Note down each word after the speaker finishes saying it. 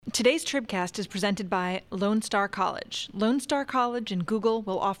Today's Tribcast is presented by Lone Star College. Lone Star College and Google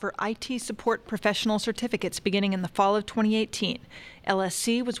will offer IT support professional certificates beginning in the fall of 2018.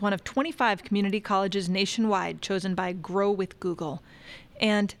 LSC was one of 25 community colleges nationwide chosen by Grow with Google.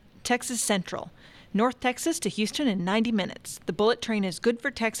 And Texas Central. North Texas to Houston in 90 minutes. The bullet train is good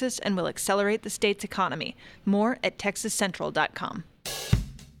for Texas and will accelerate the state's economy. More at texascentral.com.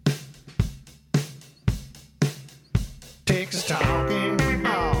 Texas Talking,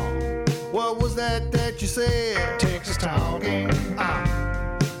 what was that you said? Texas Talking,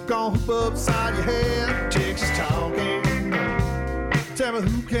 gonna hoop upside your head. Texas Talking, tell me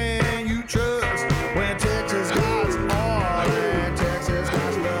who can you trust when Texas guys are and Texas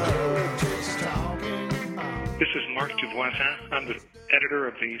guys love. Texas Talking. This is Mark Duvoisin. I'm the editor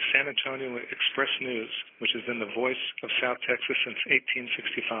of the San Antonio Express News, which has been the voice of South Texas since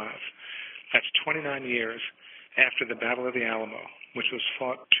 1865. That's 29 years after the Battle of the Alamo, which was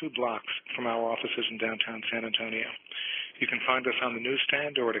fought 2 blocks from our offices in downtown San Antonio. You can find us on the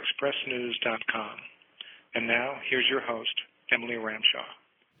newsstand or at expressnews.com. And now, here's your host, Emily Ramshaw.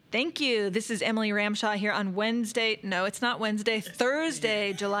 Thank you. This is Emily Ramshaw here on Wednesday. No, it's not Wednesday.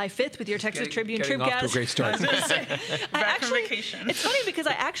 Thursday, July 5th with your Texas Tribune Getting Tribcast. off to a great start. Back from vacation. It's funny because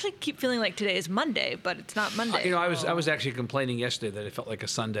I actually keep feeling like today is Monday, but it's not Monday. I was actually complaining yesterday that it felt like a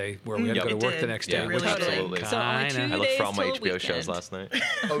Sunday where we had to go to work the next day. Yeah, really Totally. So only 2 I looked for all my days till HBO shows weekend. last night.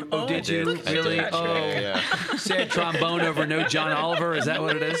 Oh, did you? Really? Yeah. Sad trombone over no John Oliver. Is that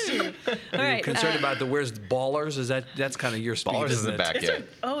what it is? All right. Concerned about the where's Ballers? That's kind of your speed, Ballers isn't isn't it? back yet.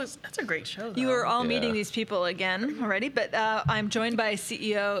 That's a great show. You are all Yeah. meeting these people again already, but I'm joined by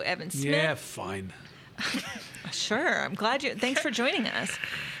CEO Evan Smith. Yeah, fine. Sure. I'm glad you. Thanks for joining us.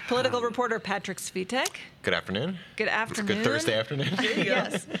 Political reporter Patrick Svitek. Good afternoon. Good afternoon. Good Thursday afternoon.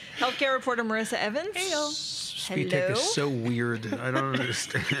 Yes. Healthcare reporter Marissa Evans. Svitek is so weird. I don't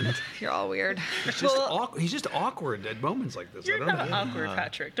understand. You're all weird. He's just awkward at moments like this. You're I don't not know. awkward,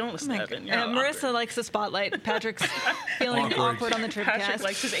 Patrick. Don't listen to Evan. You're not Marissa awkward. likes the spotlight. Patrick's feeling awkward on the Tribcast. Patrick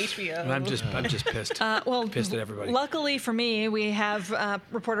likes his HBO. I'm just pissed. Pissed at everybody. Luckily for me, we have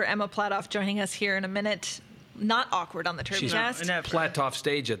reporter Emma Platoff joining us here in a minute. Not awkward on the She's Tribcast. never. Platoff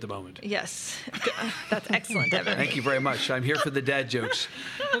stage at the moment. Yes. That's excellent, Evan. Thank you very much. I'm here for the dad jokes.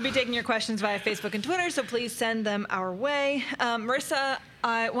 We'll be taking your questions via Facebook and Twitter, so please send them our way. Marissa,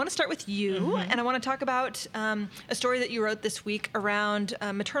 I want to start with you, and I want to talk about a story that you wrote this week around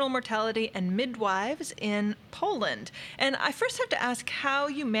maternal mortality and midwives in Poland. And I first have to ask how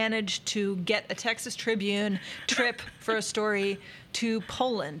you managed to get a Texas Tribune trip for a story to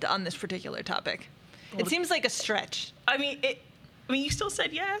Poland on this particular topic. It seems like a stretch. I mean, you still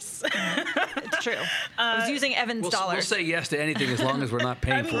said yes. It's true. I was using Evan's dollars. We'll say yes to anything as long as we're not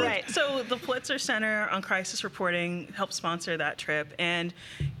paying for it. Right. So the Pulitzer Center on Crisis Reporting helped sponsor that trip. And,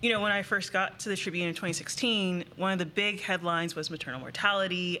 when I first got to the Tribune in 2016, one of the big headlines was maternal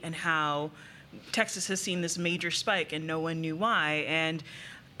mortality and how Texas has seen this major spike and no one knew why. And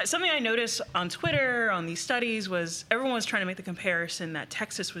something I noticed on Twitter, on these studies, was everyone was trying to make the comparison that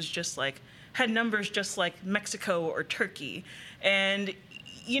Texas was just had numbers just like Mexico or Turkey. And,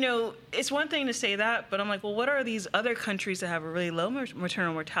 it's one thing to say that, but I'm like, well, what are these other countries that have a really low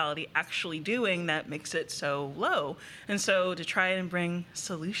maternal mortality actually doing that makes it so low? And so to try and bring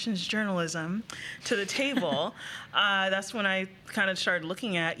solutions journalism to the table, that's when I kind of started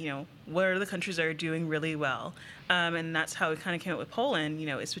looking at, what are the countries that are doing really well? And that's how we kind of came up with Poland.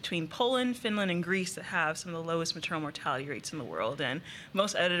 It's between Poland, Finland, and Greece that have some of the lowest maternal mortality rates in the world. And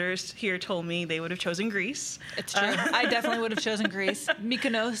most editors here told me they would have chosen Greece. It's true. I definitely would have chosen Greece.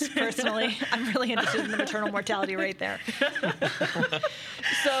 Mykonos, personally. I'm really interested in the maternal mortality rate there.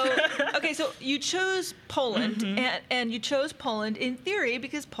 So you chose Poland, and you chose Poland in theory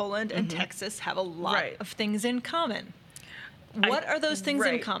because Poland and Texas have a lot of things in common. What are those things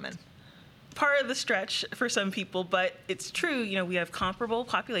in common? Part of the stretch for some people, but it's true. We have comparable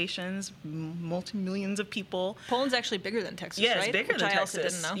populations, multi-millions of people. Poland's actually bigger than Texas, yeah, right? It's bigger Which than I Texas. also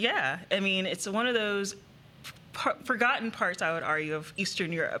didn't know. Yeah, I mean, it's one of those forgotten parts, I would argue, of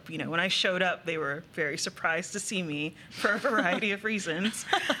Eastern Europe. When I showed up, they were very surprised to see me for a variety of reasons.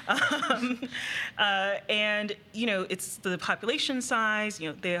 And, it's the population size.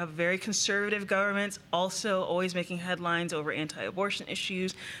 They have very conservative governments, also always making headlines over anti-abortion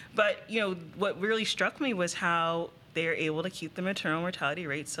issues. But, what really struck me was how they're able to keep the maternal mortality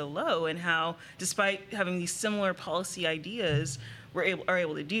rate so low and how, despite having these similar policy ideas, are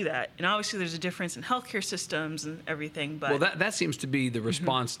able to do that. And obviously there's a difference in healthcare systems and everything. But well, that seems to be the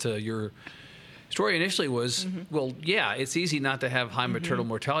response to your story initially was, well, yeah, it's easy not to have high maternal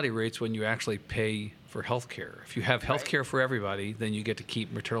mortality rates when you actually pay for health care. If you have health care for everybody, then you get to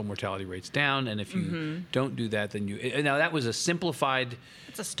keep maternal mortality rates down. And if you don't do that, then you... Now, that was a simplified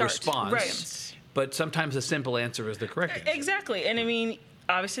It's a start. response. Right. But sometimes the simple answer is the correct answer. Exactly. And I mean,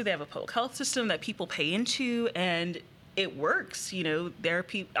 obviously they have a public health system that people pay into, and it works. You know, there are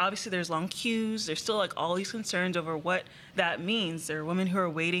people, obviously there's long queues. There's still like all these concerns over what that means. There are women who are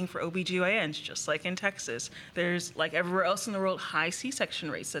waiting for OBGYNs, just like in Texas. There's, like everywhere else in the world, high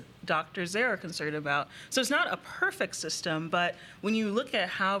C-section rates that doctors there are concerned about. So it's not a perfect system, but when you look at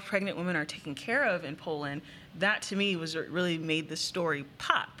how pregnant women are taken care of in Poland, that to me was what really made this story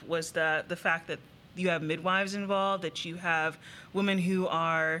pop, was the fact that you have midwives involved, that you have women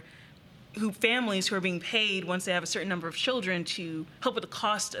families who are being paid once they have a certain number of children to help with the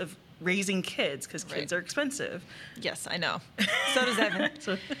cost of raising kids, because kids are expensive. Yes, I know. So does Evan.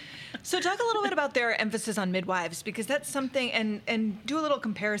 So talk a little bit about their emphasis on midwives, because that's something, and do a little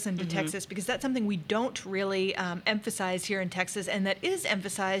comparison to Texas, because that's something we don't really emphasize here in Texas, and that is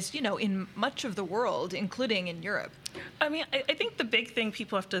emphasized, you know, in much of the world, including in Europe. I mean, I think the big thing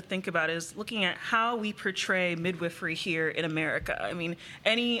people have to think about is looking at how we portray midwifery here in America. I mean,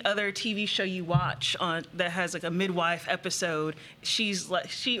 any other TV show you watch that has like a midwife episode, she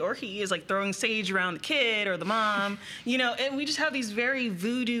or he is like throwing sage around the kid or the mom, you know, and we just have these very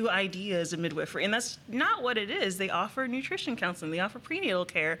voodoo ideas of midwifery, and that's not what it is. They offer nutrition counseling, they offer prenatal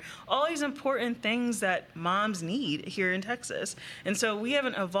care, all these important things that moms need here in Texas. And so we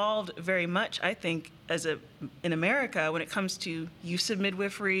haven't evolved very much, I think, in America when it comes to use of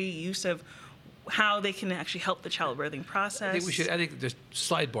midwifery, use of how they can actually help the childbirthing process. I think the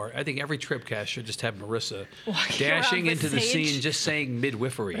sidebar, I think every Tripcast should just have Marissa Walking dashing around with into the sage. scene, just saying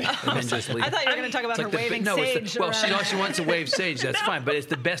midwifery, and then just leave. I thought you were going to talk about her waving sage. She wants to wave sage, that's fine, but it's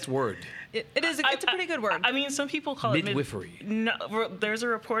the best word. It's a pretty good word. I mean, some people call Midwifery. There's a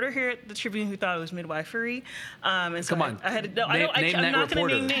reporter here at the Tribune who thought it was midwifery. And so Come on. I'm not going to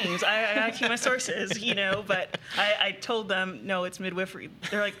name names. I got to keep my sources, you know, but I told them, no, it's midwifery.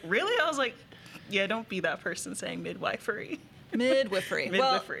 They're like, really? I was like, yeah, don't be that person saying midwifery. Midwifery.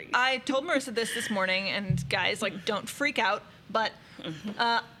 Midwifery. Well, I told Marissa this morning, and guys, like, don't freak out, but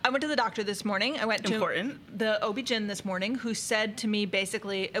I went to the doctor this morning. I went to the OB-GYN this morning, who said to me,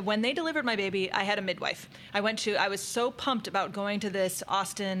 basically, when they delivered my baby, I had a midwife. I was so pumped about going to this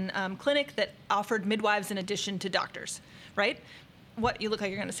Austin clinic that offered midwives in addition to doctors, right? What, you look like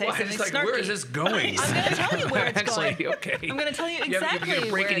you're going to say Well, something it's like, snarky. where is this going? I'm going to tell you where it's Actually, going. okay. I'm going to tell you exactly You're going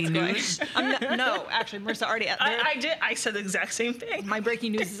to break where any it's going. news? No, actually, Marissa already. I did. I said the exact same thing. My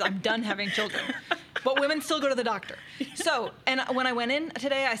breaking news is I'm done having children. But women still go to the doctor. So, and when I went in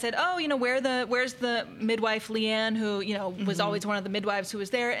today, I said, oh, you know, where's the midwife, Leanne, who, you know, was always one of the midwives who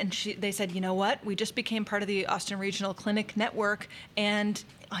was there. And they said, you know what? We just became part of the Austin Regional Clinic Network. And,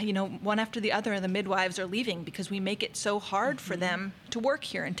 you know, one after the other, the midwives are leaving because we make it so hard for them to work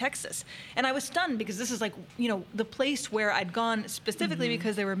here in Texas. And I was stunned because this is like, you know, the place where I'd gone specifically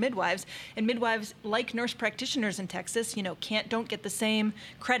because they were midwives. And midwives, like nurse practitioners in Texas, you know, don't get the same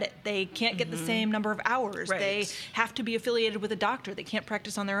credit. They can't get the same number of hours. Right. They have to be affiliated with a doctor. They can't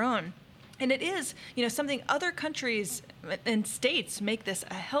practice on their own. And it is, you know, something other countries and states make this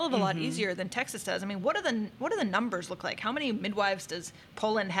a hell of a lot easier than Texas does. I mean, what do the numbers look like? How many midwives does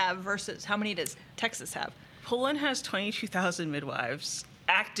Poland have versus how many does Texas have? Poland has 22,000 midwives,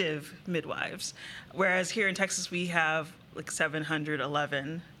 active midwives, whereas here in Texas we have like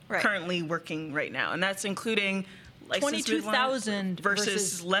 711 currently working right now, and that's including 22,000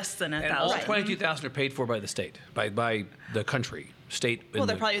 versus less than 1,000. And all 22,000 are paid for by the state, by the country, state. Well,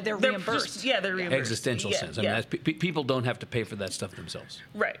 they're reimbursed. They're reimbursed. Existential sense. I mean, people don't have to pay for that stuff themselves.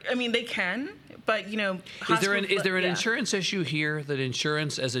 Right. I mean, they can, but you know, is there an insurance issue here that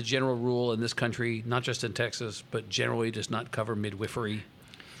insurance, as a general rule in this country, not just in Texas, but generally does not cover midwifery?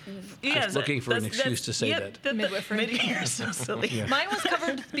 I was looking for an excuse to say that. Midwifery. You're so silly. Yeah. Mine was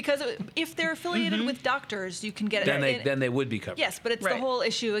covered because if they're affiliated with doctors, you can get it. Then they would be covered. Yes, but it's the whole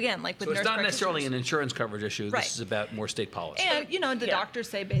issue again, like with so nurse it's not necessarily an practitioners. insurance coverage issue. This is about more state policy. And, you know, the doctors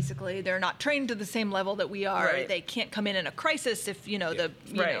say basically they're not trained to the same level that we are. Right. They can't come in a crisis if, you know,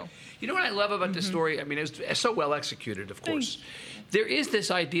 You know what I love about this story? I mean, it's so well executed, of course. There is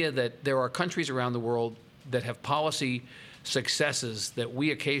this idea that there are countries around the world that have policy successes that we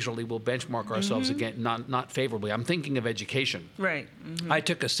occasionally will benchmark ourselves against, not favorably. I'm thinking of education. Right. I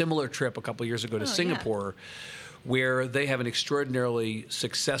took a similar trip a couple of years ago to Singapore, where they have an extraordinarily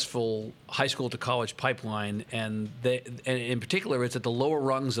successful high school to college pipeline, and in particular, it's at the lower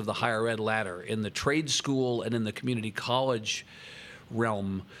rungs of the higher ed ladder, in the trade school and in the community college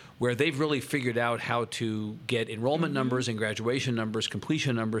realm, where they've really figured out how to get enrollment numbers and graduation numbers,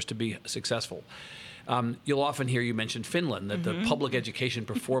 completion numbers to be successful. You'll often hear you mention Finland, that the public education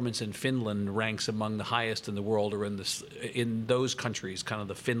performance in Finland ranks among the highest in the world, or in those countries, kind of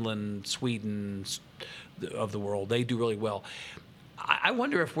the Finland, Sweden of the world. They do really well. I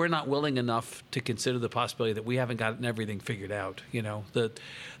wonder if we're not willing enough to consider the possibility that we haven't gotten everything figured out.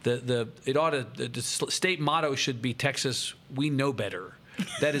 The state motto should be Texas, we know better.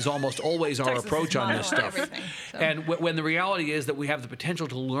 That is almost always our approach on this stuff. And when the reality is that we have the potential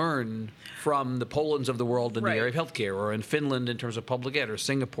to learn from the Polands of the world in the area of healthcare, or in Finland in terms of public ed, or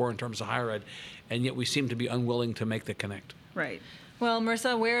Singapore in terms of higher ed, and yet we seem to be unwilling to make the connect. Right. Well,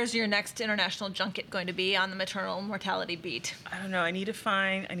 Marissa, where is your next international junket going to be on the maternal mortality beat? I don't know. I need to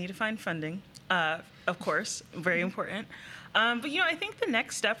find funding. Of course, very important. But I think the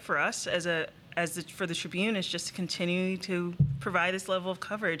next step for us for the Tribune is just to continue to provide this level of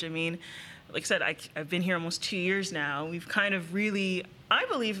coverage. I mean, like I said, I've been here almost 2 years now. We've kind of really, I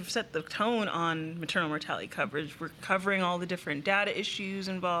believe, have set the tone on maternal mortality coverage. We're covering all the different data issues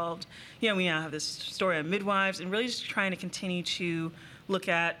involved. We now have this story on midwives, and really just trying to continue to look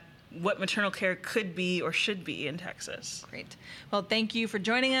at what maternal care could be or should be in Texas. Great. Well, thank you for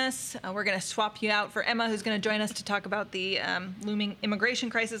joining us. We're going to swap you out for Emma, who's going to join us to talk about the looming immigration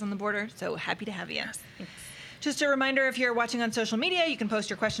crisis on the border. So happy to have you. Yes. Thanks. Just a reminder, if you're watching on social media, you can post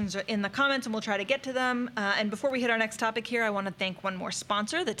your questions in the comments and we'll try to get to them. And before we hit our next topic here, I want to thank one more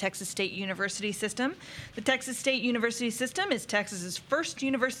sponsor, the Texas State University System. The Texas State University System is Texas's first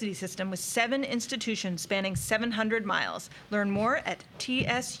university system with 7 institutions spanning 700 miles. Learn more at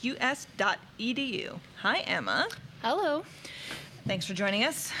tsus.edu. Hi, Emma. Hello. Thanks for joining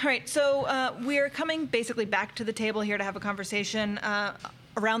us. All right, so we're coming basically back to the table here to have a conversation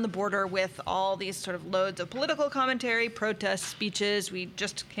around the border with all these sort of loads of political commentary, protests, speeches. We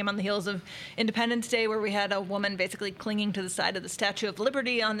just came on the heels of Independence Day, where we had a woman basically clinging to the side of the Statue of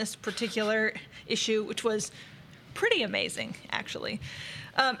Liberty on this particular issue, which was pretty amazing, actually.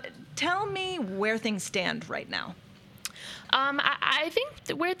 Tell me where things stand right now. I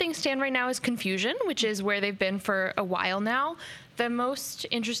think where things stand right now is confusion, which is where they've been for a while now. The most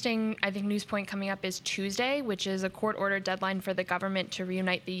interesting, I think, news point coming up is Tuesday, which is a court-ordered deadline for the government to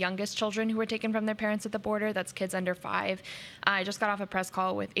reunite the youngest children who were taken from their parents at the border. That's kids under 5. I just got off a press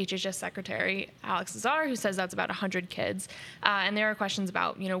call with HHS Secretary Alex Azar, who says that's about 100 kids. And there are questions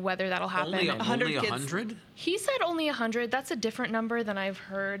about, whether that'll happen. Only 100 100? He said only 100. That's a different number than I've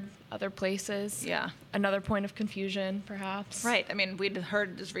heard other places. Yeah. Another point of confusion, perhaps. Right. I mean, we'd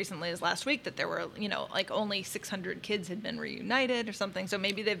heard as recently as last week that there were, only 600 kids had been reunited or something. So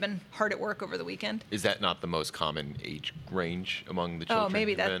maybe they've been hard at work over the weekend. Is that not the most common age range among the children? Oh,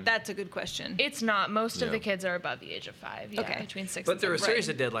 maybe that's a good question. It's not. Most of the kids are above the age of 5. Yeah, Okay. Between 6 But and there are a 7. series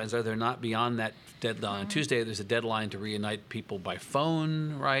of deadlines, are there not, beyond that deadline? Tuesday, there's a deadline to reunite people by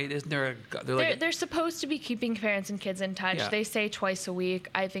phone, right? Isn't there They're supposed to be keeping parents and kids in touch. Yeah. They say twice a week.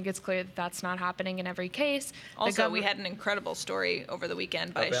 I think it's clear that that's not happening in every case. Also, we had an incredible story over the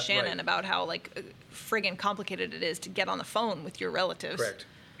weekend by Shannon about how friggin' complicated it is to get on the phone with your relatives. Correct.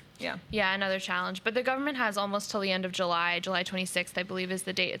 Yeah. Yeah, another challenge. But the government has almost till the end of July. July 26th, I believe, is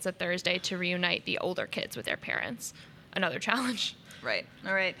the date. It's a Thursday, to reunite the older kids with their parents. Another challenge. Right.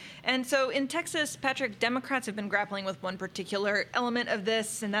 All right. And so in Texas, Patrick, Democrats have been grappling with one particular element of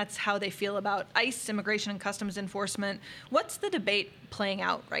this, and that's how they feel about ICE, Immigration and Customs Enforcement. What's the debate playing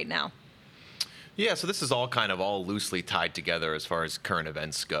out right now? Yeah, so this is all kind of all loosely tied together as far as current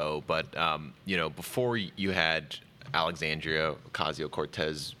events go. But, before you had Alexandria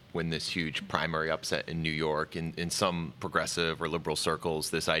Ocasio-Cortez win this huge primary upset in New York, in some progressive or liberal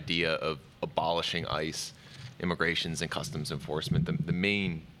circles, this idea of abolishing ICE, Immigrations and Customs Enforcement, the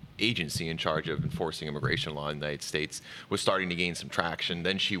main agency in charge of enforcing immigration law in the United States, was starting to gain some traction.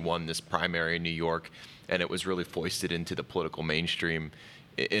 Then she won this primary in New York, and it was really foisted into the political mainstream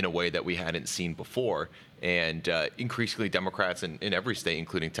in a way that we hadn't seen before. And increasingly, Democrats in every state,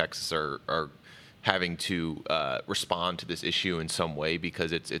 including Texas, are having to respond to this issue in some way,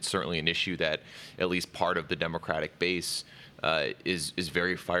 because it's certainly an issue that at least part of the Democratic base is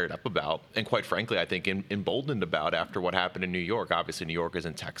very fired up about, and quite frankly, I think emboldened about after what happened in New York. Obviously, New York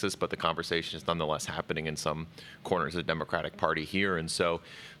isn't Texas, but the conversation is nonetheless happening in some corners of the Democratic Party here. And so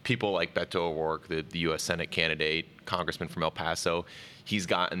people like Beto O'Rourke, the U.S. Senate candidate, congressman from El Paso, he's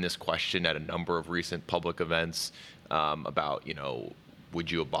gotten this question at a number of recent public events about,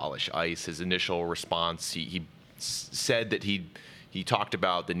 would you abolish ICE? His initial response, he said that he'd he talked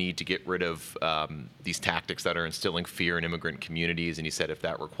about the need to get rid of these tactics that are instilling fear in immigrant communities, and he said if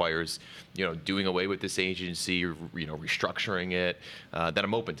that requires, doing away with this agency, or, restructuring it, then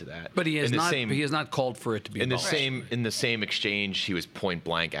I'm open to that. But he has not called for it to be abolished. In the same exchange, he was point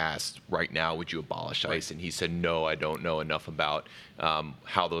blank asked, right now, would you abolish ICE? And he said, no, I don't know enough about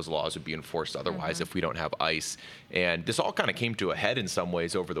how those laws would be enforced otherwise if we don't have ICE. And this all kind of came to a head in some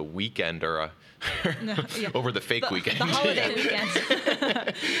ways over the weekend, or over the fake weekend. The holiday weekend.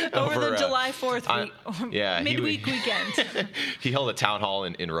 over the July 4th midweek weekend. He held a town hall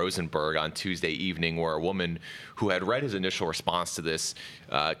in Rosenberg on Tuesday evening where a woman who had read his initial response to this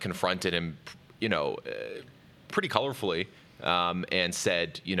confronted him, pretty colorfully, and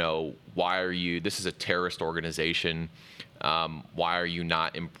said, why are you, this is a terrorist organization, why are you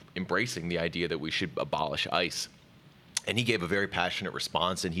not embracing the idea that we should abolish ICE? And he gave a very passionate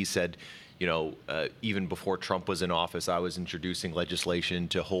response, and he said, even before Trump was in office, I was introducing legislation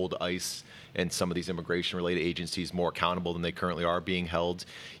to hold ICE and some of these immigration-related agencies more accountable than they currently are being held.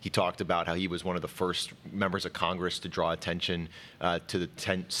 He talked about how he was one of the first members of Congress to draw attention to the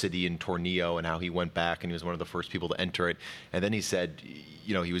tent city in Tornillo, and how he went back and he was one of the first people to enter it. And then he said,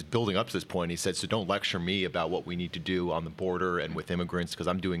 he was building up to this point. He said, so don't lecture me about what we need to do on the border and with immigrants, because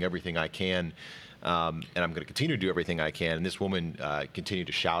I'm doing everything I can. And I'm going to continue to do everything I can. And this woman continued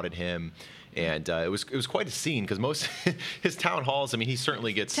to shout at him. And it was quite a scene, because most his town halls, he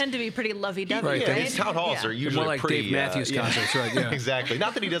certainly gets tend to be pretty lovey-dovey, right? right? His town halls are usually more like pretty Dave Matthews concerts, right? Yeah. Exactly.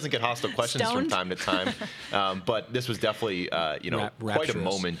 Not that he doesn't get hostile questions Stoned. from time to time, but this was definitely quite a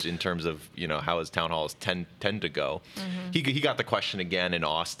moment in terms of how his town halls tend to go. Mm-hmm. He got the question again in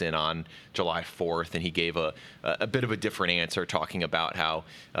Austin on July 4th, and he gave a bit of a different answer, talking about how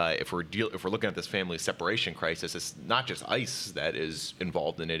if we're looking at this family separation crisis, it's not just ICE that is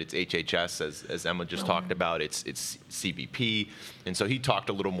involved in it; it's HHS. As Emma just talked about, it's CBP, and so he talked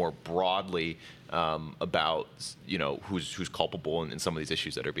a little more broadly about who's culpable in some of these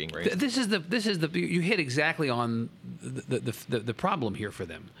issues that are being raised. This is the you hit exactly on the problem here for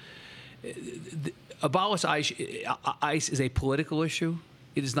them. Abolish ICE is a political issue.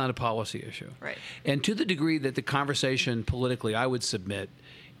 It is not a policy issue. Right. And to the degree that the conversation politically, I would submit,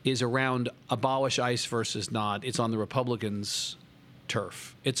 is around abolish ICE versus not, it's on the Republicans'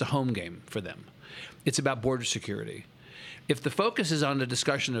 turf. It's a home game for them. It's about border security. If the focus is on the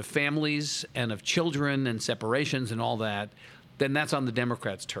discussion of families and of children and separations and all that, then that's on the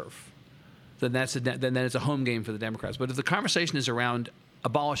Democrats' turf. Then it's a home game for the Democrats. But if the conversation is around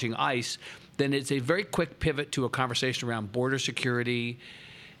abolishing ICE, then it's a very quick pivot to a conversation around border security,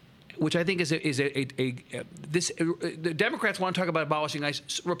 which I think the Democrats want to talk about abolishing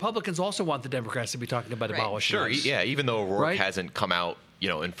ICE. Republicans also want the Democrats to be talking about abolishing ICE. Yeah, even though O'Rourke hasn't come out,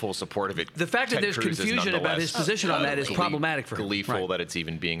 in full support of it. The fact that there's confusion about his position on that is problematic for him. Gleeful that it's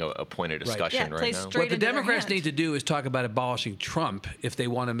even being a point of discussion right now. What the Democrats need to do is talk about abolishing Trump if they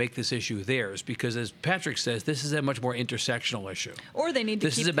want to make this issue theirs, because as Patrick says, this is a much more intersectional issue. Or they need to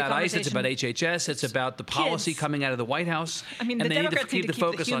This is about ICE, it's about HHS, it's about the policy coming out of the White House. The and they Democrats need to keep the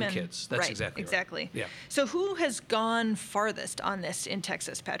focus on kids. That's exactly right. Yeah. So who has gone farthest on this in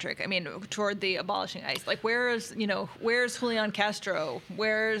Texas, Patrick? Toward the abolishing ICE. Like where's Julian Castro?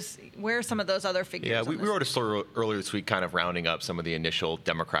 Where's some of those other figures? Yeah, we wrote a story earlier this week kind of rounding up some of the initial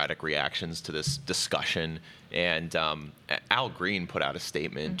Democratic reactions to this discussion. And Al Green put out a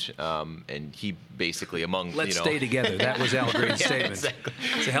statement, and he basically Let's stay together. That was Al Green's statement. Exactly.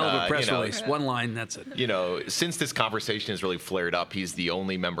 It's a hell of a press release. One line, that's it. Since this conversation has really flared up, he's the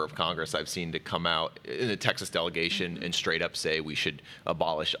only member of Congress I've seen to come out in the Texas delegation and straight up say we should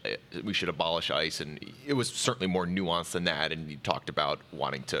abolish ICE. And it was certainly more nuanced than that. And he talked about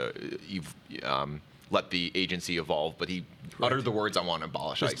wanting to let the agency evolve, but he uttered the words, I want to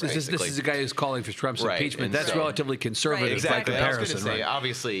abolish ICE. This is a guy who's calling for Trump's impeachment. That's relatively conservative exactly. by comparison. I was going to say,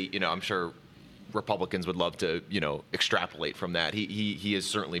 obviously, I'm sure Republicans would love to, extrapolate from that. He has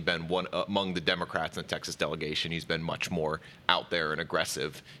certainly been one among the Democrats in the Texas delegation. He's been much more out there and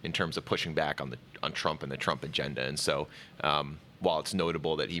aggressive in terms of pushing back on Trump and the Trump agenda. And so, while it's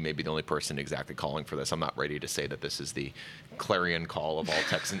notable that he may be the only person exactly calling for this, I'm not ready to say that this is the clarion call of all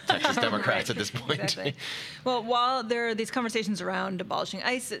Texas Democrats at this point. Exactly. Well, while there are these conversations around abolishing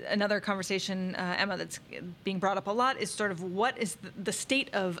ICE, another conversation, Emma, that's being brought up a lot is sort of what is the state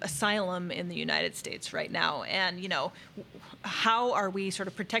of asylum in the United States right now, and how are we sort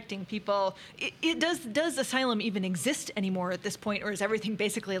of protecting people? Does asylum even exist anymore at this point, or is everything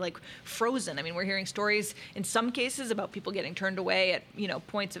basically like frozen? We're hearing stories in some cases about people getting turned away at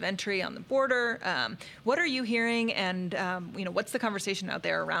points of entry on the border. What are you hearing, and what's the conversation out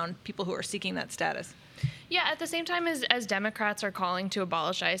there around people who are seeking that status? Yeah, at the same time as Democrats are calling to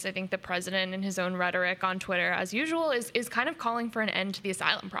abolish ICE, I think the president in his own rhetoric on Twitter, as usual, is kind of calling for an end to the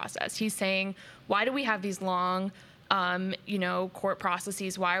asylum process. He's saying, why do we have these long court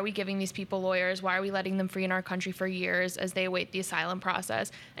processes? Why are we giving these people lawyers? Why are we letting them free in our country for years as they await the asylum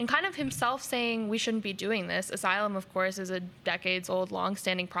process? And kind of himself saying we shouldn't be doing this. Asylum, of course, is a decades-old,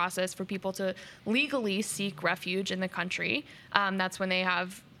 long-standing process for people to legally seek refuge in the country. That's when they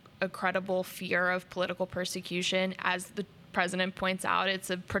have a credible fear of political persecution. As the president points out, it's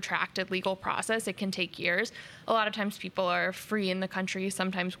a protracted legal process. It can take years. A lot of times people are free in the country,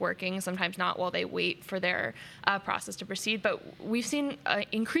 sometimes working, sometimes not, while they wait for their process to proceed. But we've seen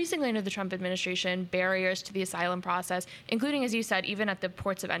increasingly under the Trump administration barriers to the asylum process, including, as you said, even at the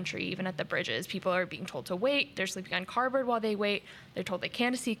ports of entry, even at the bridges. People are being told to wait. They're sleeping on cardboard while they wait. They're told they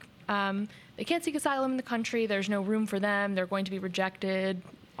can't seek asylum in the country. There's no room for them. They're going to be rejected.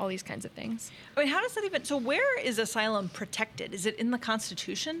 All these kinds of things. I mean, how does that even, so where is asylum protected? Is it in the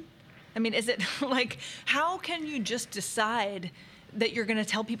Constitution? I mean, is it like, how can you just decide that you're going to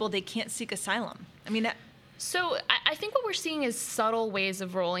tell people they can't seek asylum? I mean, So I think what we're seeing is subtle ways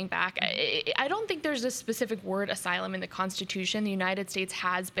of rolling back. I don't think there's a specific word asylum in the Constitution. The United States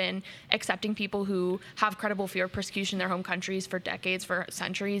has been accepting people who have credible fear of persecution in their home countries for decades, for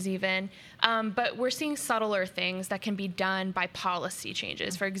centuries even. But we're seeing subtler things that can be done by policy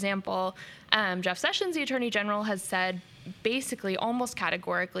changes. For example, Jeff Sessions, the Attorney General, has said basically almost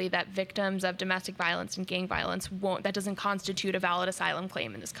categorically that victims of domestic violence and gang violence that doesn't constitute a valid asylum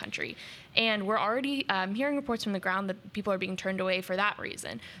claim in this country. And we're already hearing reports from the ground that people are being turned away for that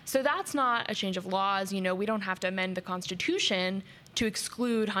reason. So that's not a change of laws. We don't have to amend the Constitution to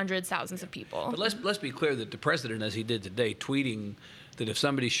exclude hundreds, thousands of people. But let's be clear that the president, as he did today, tweeting that if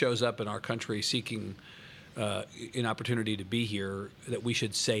somebody shows up in our country seeking an opportunity to be here, that we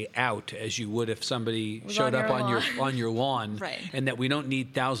should say out, as you would if somebody showed up on your lawn, right. And that we don't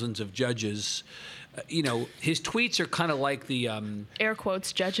need thousands of judges. His tweets are kind of like the air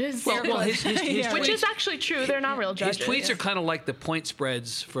quotes judges. His which is actually true. They're not real judges. His tweets are kind of like the point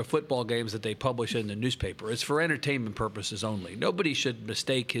spreads for football games that they publish in the newspaper. It's for entertainment purposes only. Nobody should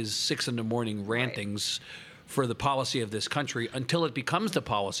mistake his 6 a.m. rantings for the policy of this country until it becomes the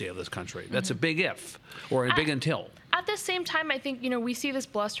policy of this country. That's a big if, or a big until. At the same time, I think, we see this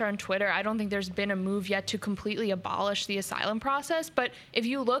bluster on Twitter. I don't think there's been a move yet to completely abolish the asylum process. But if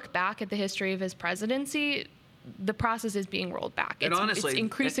you look back at the history of his presidency, the process is being rolled back. And honestly, it's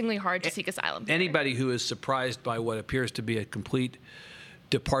increasingly hard to seek asylum. Anybody who is surprised by what appears to be a complete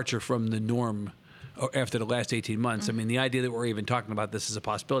departure from the norm after the last 18 months, I mean, the idea that we're even talking about this as a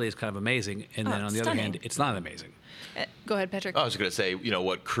possibility is kind of amazing. And then on the other hand, it's not amazing. Go ahead, Patrick. I was going to say,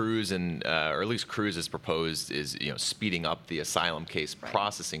 what Cruz or at least Cruz has proposed is, speeding up the asylum case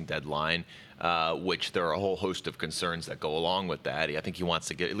processing deadline, which there are a whole host of concerns that go along with that. I think he wants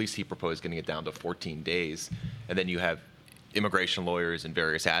to at least he proposed getting it down to 14 days. And then you have immigration lawyers and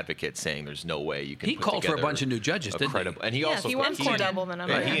various advocates saying there's no way you can. He called for a bunch of new judges, didn't he? And he also he wants to double the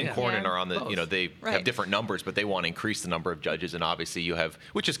number. He and Cornyn are on the. They have different numbers, but they want to increase the number of judges. And obviously, you have,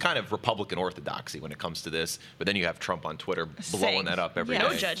 which is kind of Republican orthodoxy when it comes to this. But then you have Trump on Twitter blowing that up every day.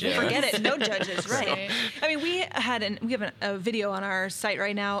 No judges. Forget it. No judges. Right. I mean, we have a video on our site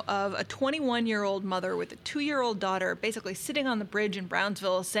right now of a 21-year-old mother with a 2-year-old daughter, basically sitting on the bridge in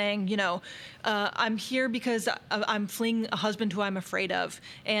Brownsville, saying, I'm here because I'm fleeing a husband who I'm afraid of.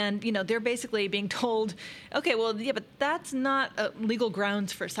 And, they're basically being told, okay, well, yeah, but that's not legal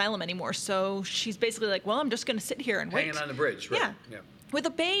grounds for asylum anymore. So she's basically like, well, I'm just going to sit here and wait. Hanging on the bridge, right? Yeah. With a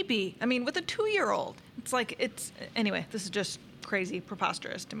baby. I mean, with a 2-year-old. Anyway, this is just crazy,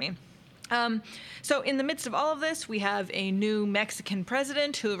 preposterous to me. So in the midst of all of this, we have a new Mexican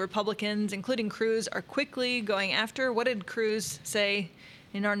president who Republicans, including Cruz, are quickly going after. What did Cruz say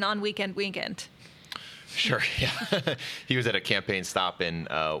in our non-weekend weekend? Sure, yeah. He was at a campaign stop in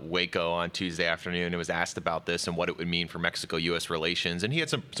Waco on Tuesday afternoon and was asked about this and what it would mean for Mexico-U.S. relations. And he had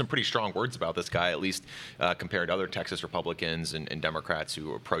some pretty strong words about this guy, at least compared to other Texas Republicans and Democrats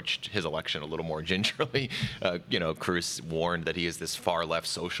who approached his election a little more gingerly. Cruz warned that he is this far-left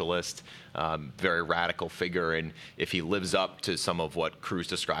socialist, very radical figure. And if he lives up to some of what Cruz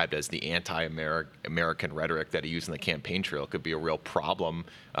described as the anti-American rhetoric that he used in the campaign trail, it could be a real problem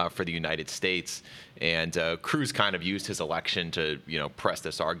for the United States. And Cruz kind of used his election to, press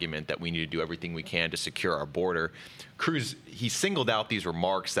this argument that we need to do everything we can to secure our border. Cruz, he singled out these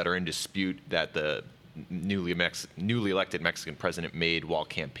remarks that are in dispute that the newly elected Mexican president made while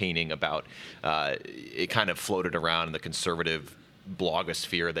campaigning about. It kind of floated around in the conservative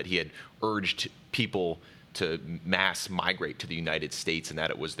blogosphere that he had urged people to mass migrate to the United States, and that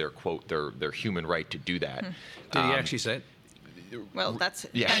it was their quote their human right to do that. Did he actually say it? Well, that's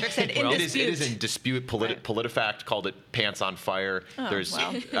Yeah, Patrick said in dispute. it is in dispute. PolitiFact called it "pants on fire."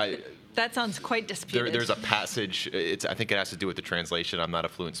 That sounds quite disputed. There's a passage. I think it has to do with the translation. I'm not a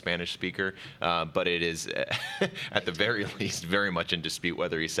fluent Spanish speaker, but it is, at the very least, very much in dispute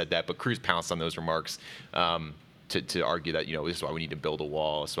whether he said that. But Cruz pounced on those remarks to argue that this is why we need to build a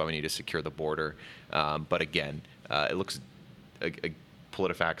wall. This is why we need to secure the border. But again, it looks.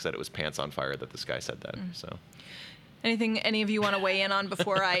 PolitiFact said it was pants on fire that this guy said that. So. Anything any of you want to weigh in on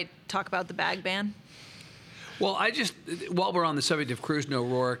before I talk about the bag ban? Well, while we're on the subject of Cruz and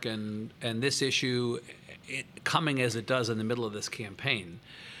O'Rourke and this issue coming as it does in the middle of this campaign,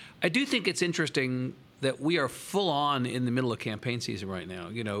 I do think it's interesting that we are full on in the middle of campaign season right now.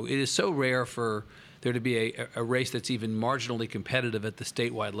 It is so rare for there to be a race that's even marginally competitive at the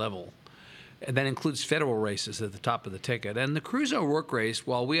statewide level. And that includes federal races at the top of the ticket. And the Cruz O'Rourke race,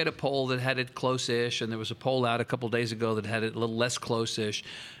 while we had a poll that had it close-ish, and there was a poll out a couple days ago that had it a little less close-ish,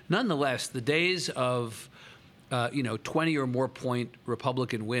 nonetheless, the days of 20 or more point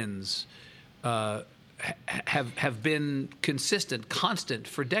Republican wins have been constant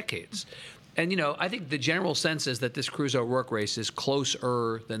for decades. And, I think the general sense is that this Cruz O'Rourke race is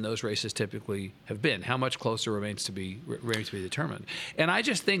closer than those races typically have been. How much closer remains to be determined. And I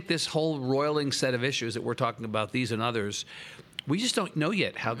just think this whole roiling set of issues that we're talking about, these and others, we just don't know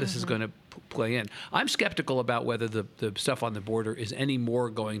yet how this is going to play in. I'm skeptical about whether the stuff on the border is any more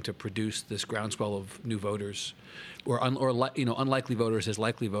going to produce this groundswell of new voters or unlikely voters as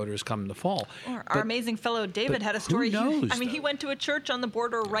likely voters come in the fall. Or our amazing fellow David had a story. Who knows, he went to a church on the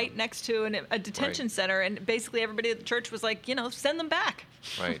border right next to a detention center, and basically everybody at the church was like, send them back.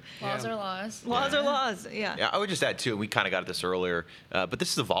 Right. Laws are laws. Laws are laws. Yeah. Yeah, I would just add too, and we kind of got at this earlier, but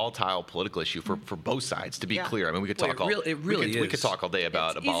this is a volatile political issue for both sides. To be clear, I mean, we could talk we could talk all day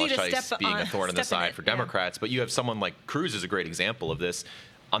about abolish ICE being a thorn in the side for Democrats, but you have someone like Cruz is a great example of this.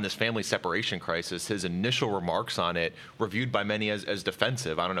 On this family separation crisis, his initial remarks on it were viewed by many as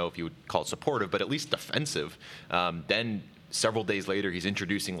defensive. I don't know if you would call it supportive, but at least defensive. Then several days later, he's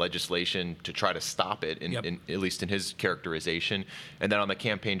introducing legislation to try to stop it, at least in his characterization. And then on the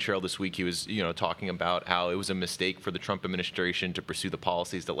campaign trail this week, he was talking about how it was a mistake for the Trump administration to pursue the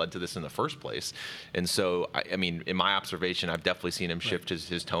policies that led to this in the first place. And so, I mean, in my observation, I've definitely seen him shift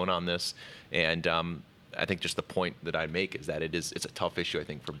his tone on this. And I think just the point that I make is that it's a tough issue, I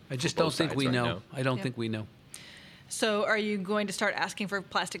think, for I just for don't both think sides we right know. now. I don't think we know. So are you going to start asking for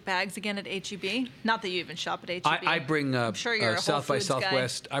plastic bags again at HEB? Not that you even shop at HEB. I bring I'm sure you're a Whole South by Foods guy.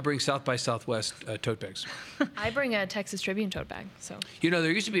 Southwest. I bring South by Southwest tote bags. I bring a Texas Tribune tote bag. So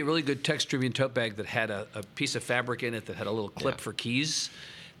There used to be a really good Texas Tribune tote bag that had a piece of fabric in it that had a little clip for keys.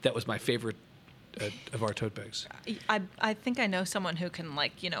 That was my favorite of our tote bags. I think I know someone who can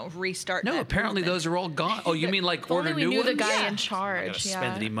restart. No, that apparently movement. those are all gone. Oh, you mean like if order only we new knew ones? the guy in I'm not charge. gonna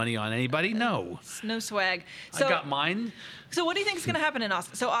spend any money on anybody. No. No swag. I got mine. So what do you think is going to happen in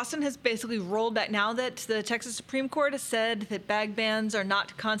Austin? So Austin has basically rolled back now that the Texas Supreme Court has said that bag bans are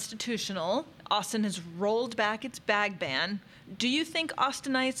not constitutional. Austin has rolled back its bag ban. Do you think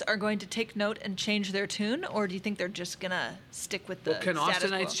Austinites are going to take note and change their tune, or do you think they're just going to stick with the Can status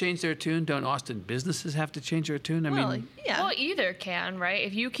Austinites quo? change their tune? Don't Austin businesses have to change their tune? Yeah. Well, either can, right?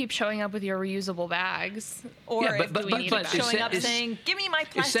 If you keep showing up with your reusable bags, Or Yeah, if but- we but- need but to showing is- up is- saying, "Give me my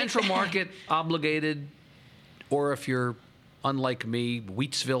plastic." Is Central bag." Market obligated, or if you're unlike me,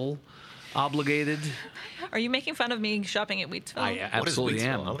 Wheatsville obligated? Are you making fun of me shopping at Wheatsville? I What is absolutely Wheatsville?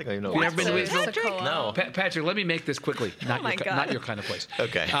 am. I don't think I even know Have you what ever been to Wheatsville is. Wheatsville? Patrick? No. Patrick, let me make this quickly. Not, my your, God. not your kind of place.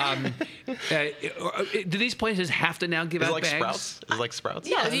 Okay. Do these places have to now give Is it out like bags? Sprouts? Is it like Sprouts?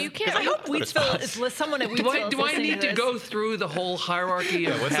 Yeah, you can't. I hope Wheatsville is someone at Wheatsville. Do I listening need to this. go through the whole hierarchy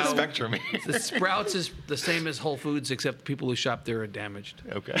of What's the how spectrum? the Sprouts is the same as Whole Foods, except people who shop there are damaged?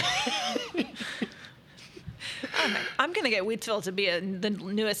 Okay. I'm going to get Wheatsville to be the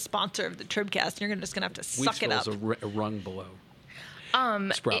newest sponsor of the Tribcast. You're just going to have to suck it up. Wheatsville's a rung below.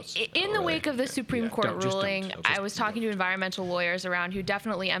 Sprouts. In the wake of the Supreme Court Don't, just don't. ruling, Just I was talking to environmental lawyers around who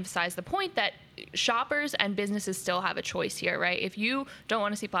definitely emphasized the point that shoppers and businesses still have a choice here, right? If you don't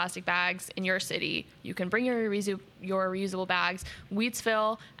want to see plastic bags in your city, you can bring your reusable bags.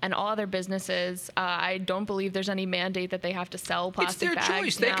 Wheatsville and all other businesses, I don't believe there's any mandate that they have to sell plastic bags. It's their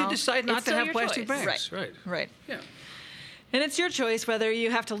choice. They now. can decide not It's to still have your plastic choice. bags. Right. Right. Yeah. And it's your choice whether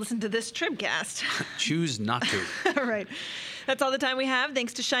you have to listen to this Tribcast. Choose not to. All right. That's all the time we have.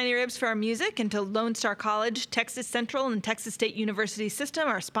 Thanks to Shiny Ribs for our music and to Lone Star College, Texas Central, and Texas State University System,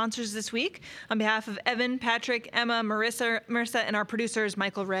 our sponsors this week. On behalf of Evan, Patrick, Emma, Marissa, and our producers,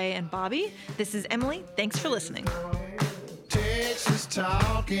 Michael, Ray, and Bobby, this is Emily. Thanks for listening. Texas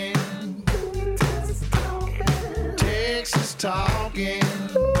Talking. Texas Talking. Texas Talking.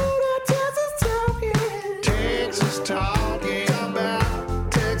 Texas Talking. Talk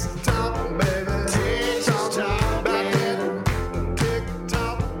about Texas Talking, baby. Texas Talking, baby.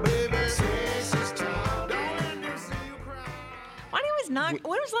 TikTok, baby. Texas Talking. Don't let me see you cry. Why do you always knock?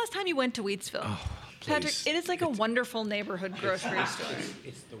 When was the last time you went to Wheatsville? Oh, Patrick, please. it is like a wonderful neighborhood grocery store.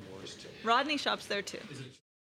 It's the worst. Rodney shops there too.